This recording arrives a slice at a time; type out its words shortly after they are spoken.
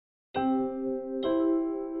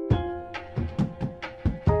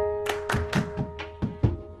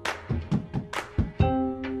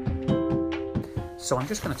So I'm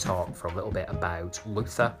just going to talk for a little bit about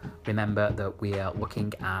Luther. Remember that we are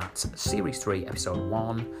looking at Series 3, Episode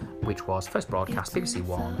 1, which was first broadcast BBC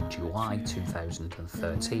One, July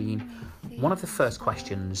 2013. One of the first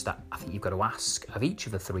questions that I think you've got to ask of each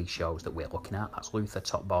of the three shows that we're looking at, that's Luther,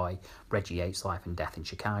 Top Boy, Reggie Yates' Life and Death in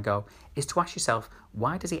Chicago, is to ask yourself,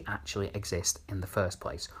 why does it actually exist in the first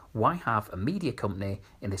place? Why have a media company,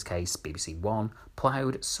 in this case BBC One,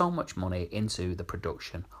 ploughed so much money into the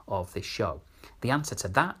production of this show? The answer to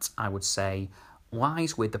that, I would say,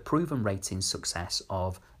 lies with the proven ratings success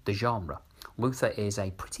of the genre. Luther is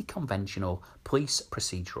a pretty conventional police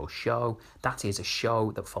procedural show. That is a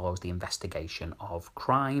show that follows the investigation of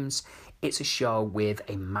crimes. It's a show with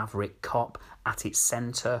a maverick cop at its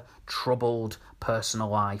centre, troubled personal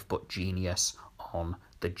life but genius on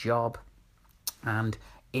the job. And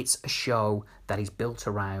it's a show that is built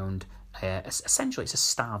around essentially it's a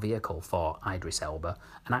star vehicle for Idris Elba,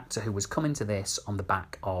 an actor who was coming to this on the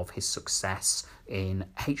back of his success in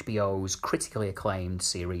HBO's critically acclaimed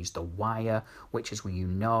series The Wire, which, as you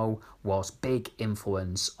know, was big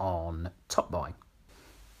influence on Top Boy.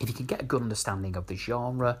 If you can get a good understanding of the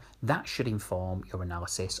genre, that should inform your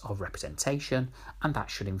analysis of representation, and that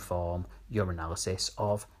should inform your analysis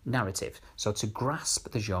of narrative. So to grasp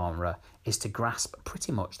the genre is to grasp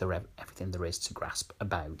pretty much everything there is to grasp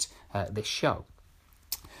about this show.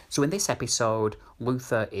 So in this episode,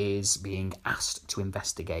 Luther is being asked to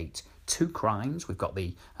investigate two crimes. We've got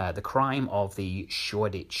the crime of the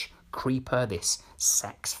Shoreditch Creeper, this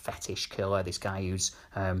sex fetish killer, this guy who's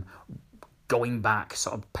going back,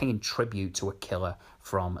 sort of paying tribute to a killer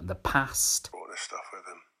from the past. Brought this stuff with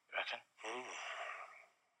him. You reckon?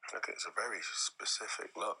 Look, it's a very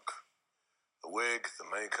specific look. The wig, the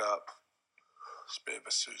makeup. It's a bit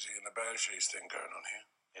of a Susie and the Banshees thing going on here.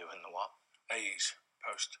 Who and the what? 80s,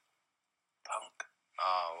 post-punk.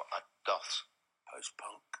 Oh, goths.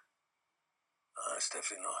 Post-punk. It's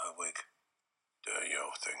definitely not her wig. Doing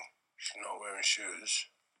your thing. She's not wearing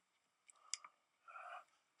shoes.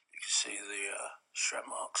 You can see the strap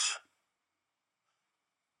marks.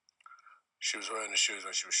 She was wearing the shoes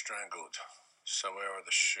when she was strangled. So where are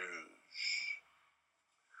the shoes?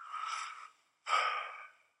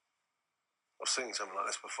 I've seen something like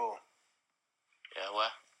this before. Yeah,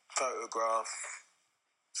 where? Photograph,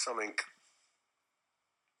 something.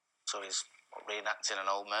 So he's reenacting an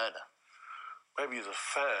old murder? Maybe he's a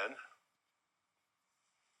fan.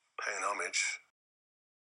 Paying homage.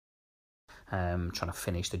 Trying to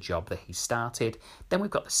finish the job that he started. Then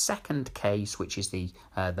we've got the second case, which is the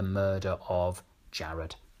murder of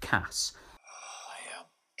Jared Cass.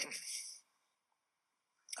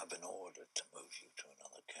 I've been ordered to move you to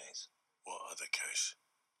another case. What other case?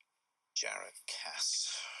 Jared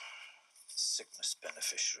Cass, sickness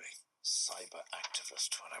beneficiary, cyber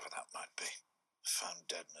activist, whatever that might be. Found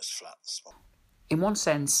dead in his flat this morning. In one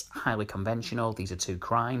sense, highly conventional. These are two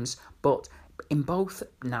crimes, but in both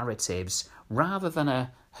narratives, rather than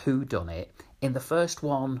a whodunit, in the first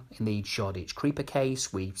one, in the Shoreditch Creeper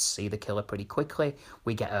case, we see the killer pretty quickly.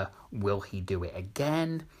 We get a will he do it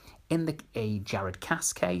again? In a Jared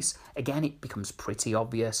Cass case, again, it becomes pretty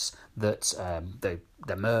obvious that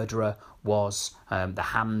the murderer was the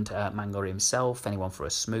hand mangler himself. Anyone for a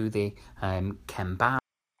smoothie? Ken Barnaby.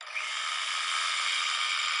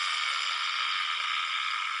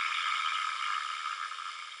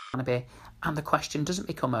 And the question doesn't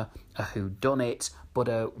become a whodunit, but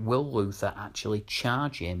a will Luther actually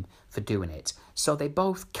charge him for doing it? So they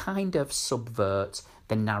both kind of subvert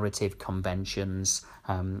the narrative conventions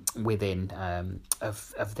within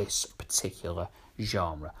of this particular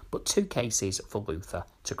genre. But two cases for Luther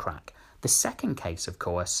to crack. The second case, of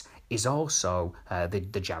course, is also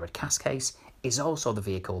the Jared Cass case, is also the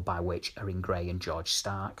vehicle by which Erin Gray and George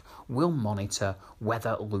Stark will monitor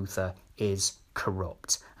whether Luther is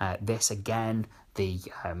corrupt. This, again, the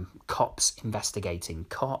cops investigating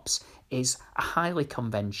cops, is a highly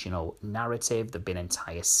conventional narrative. There have been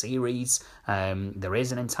entire series. There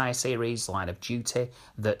is an entire series, Line of Duty,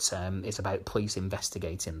 that is about police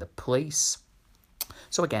investigating the police.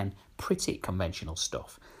 So again, pretty conventional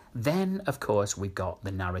stuff. Then, of course, we've got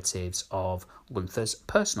the narratives of Luther's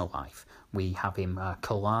personal life. We have him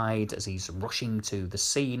collide as he's rushing to the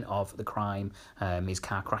scene of the crime. His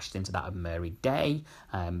car crashed into that of Mary Day.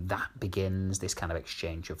 That begins this kind of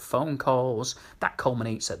exchange of phone calls. That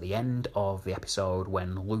culminates at the end of the episode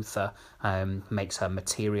when Luther makes her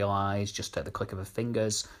materialise just at the click of her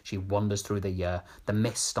fingers. She wanders through the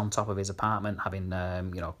mist on top of his apartment, having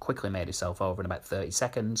quickly made herself over in about 30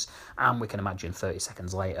 seconds. And we can imagine 30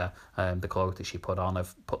 seconds later, the clothes that she put on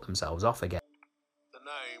have put themselves off again. The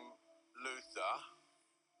name Luther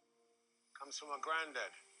comes to my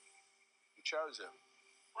granddad. You chose him.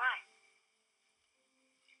 Why?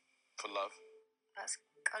 For love. That's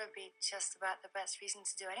gotta be just about the best reason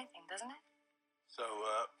to do anything, doesn't it? So,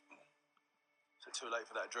 is it too late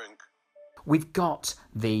for that drink? We've got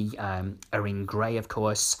the Erin Grey, of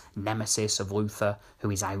course, nemesis of Luther,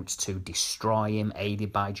 who is out to destroy him,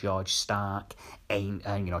 aided by George Stark,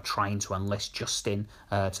 trying to enlist Justin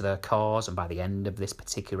to their cause. And by the end of this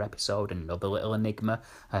particular episode, another little enigma.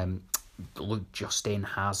 Justin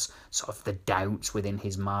has sort of the doubts within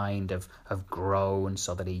his mind have grown,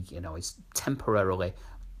 so that he, is temporarily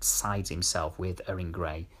sides himself with Erin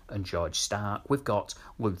Grey and George Stark. We've got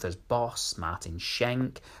Luther's boss, Martin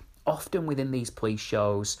Schenk. Often within these police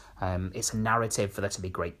shows, it's a narrative for there to be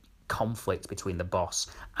great conflict between the boss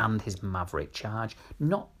and his maverick charge.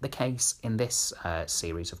 Not the case in this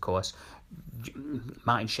series, of course.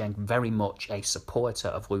 Martin Schenk, very much a supporter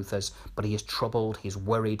of Luther's, but he is troubled, he's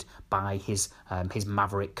worried by his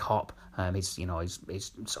maverick cop, his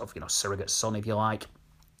sort of, surrogate son, if you like.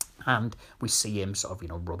 And we see him sort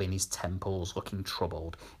of, rubbing his temples, looking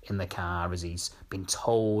troubled in the car as he's been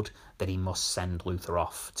told that he must send Luther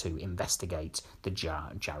off to investigate the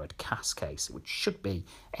Jared Cass case, which should be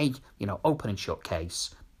a, open and shut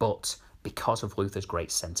case, but because of Luther's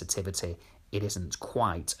great sensitivity, it isn't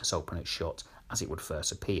quite as open and shut as it would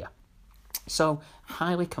first appear. So,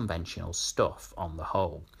 highly conventional stuff on the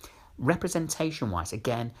whole. Representation-wise,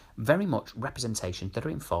 again, very much representations that are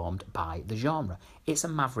informed by the genre. It's a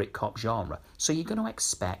maverick cop genre, so you're going to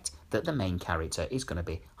expect that the main character is going to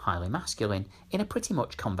be highly masculine in a pretty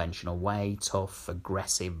much conventional way, tough,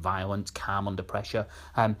 aggressive, violent, calm under pressure.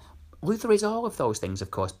 Luther is all of those things, of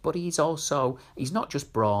course, but he's not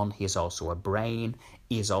just brawn, he is also a brain,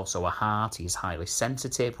 he is also a heart, he is highly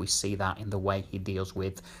sensitive. We see that in the way he deals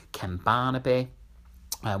with Ken Barnaby.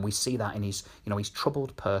 We see that in his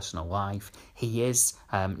troubled personal life. He is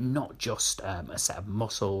not just a set of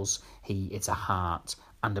muscles, it's a heart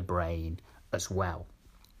and a brain as well.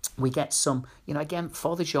 We get some, again,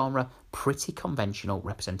 for the genre, pretty conventional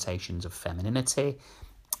representations of femininity.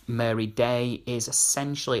 Mary Day is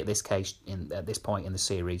essentially, at this point in the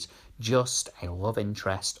series, just a love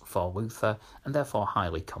interest for Luther, and therefore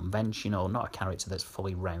highly conventional, not a character that's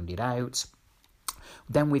fully rounded out.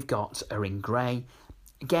 Then we've got Erin Grey.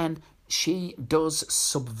 Again, she does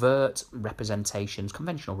subvert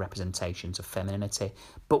conventional representations of femininity,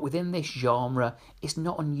 but within this genre, it's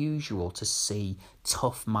not unusual to see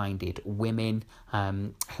tough-minded women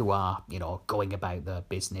who are, going about their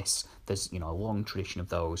business. There's, a long tradition of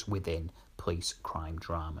those within police crime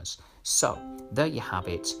dramas. So, there you have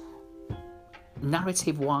it.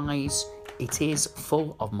 Narrative-wise, it is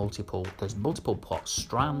full of there's multiple plot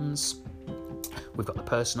strands. We've got the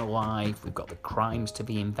personal life, we've got the crimes to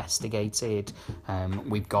be investigated,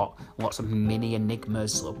 we've got lots of mini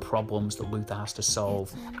enigmas, little problems that Luther has to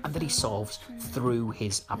solve, and that he solves through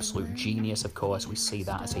his absolute genius, of course. We see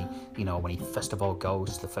that as he, when he first of all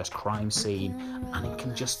goes to the first crime scene, and he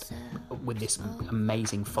can just, with this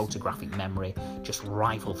amazing photographic memory, just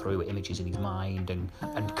rifle through images in his mind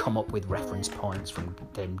and come up with reference points from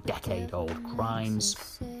decade-old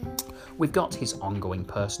crimes. We've got his ongoing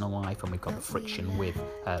personal life, and we've got the friction with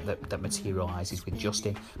that materialises with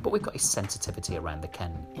Justin, but we've got his sensitivity around the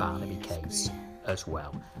Ken Barnaby case as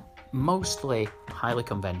well. Mostly highly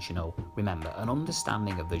conventional. Remember, an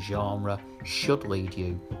understanding of the genre should lead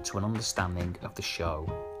you to an understanding of the show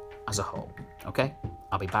as a whole. Okay?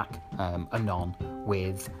 I'll be back anon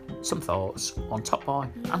with some thoughts on Top Boy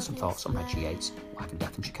and some thoughts on Reggie Yates, Life and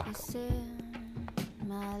Death in Chicago.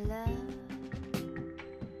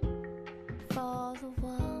 For the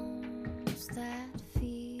ones that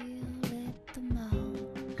feel it the most,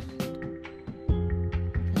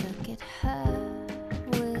 look at her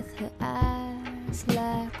with her eyes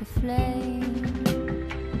like a flame.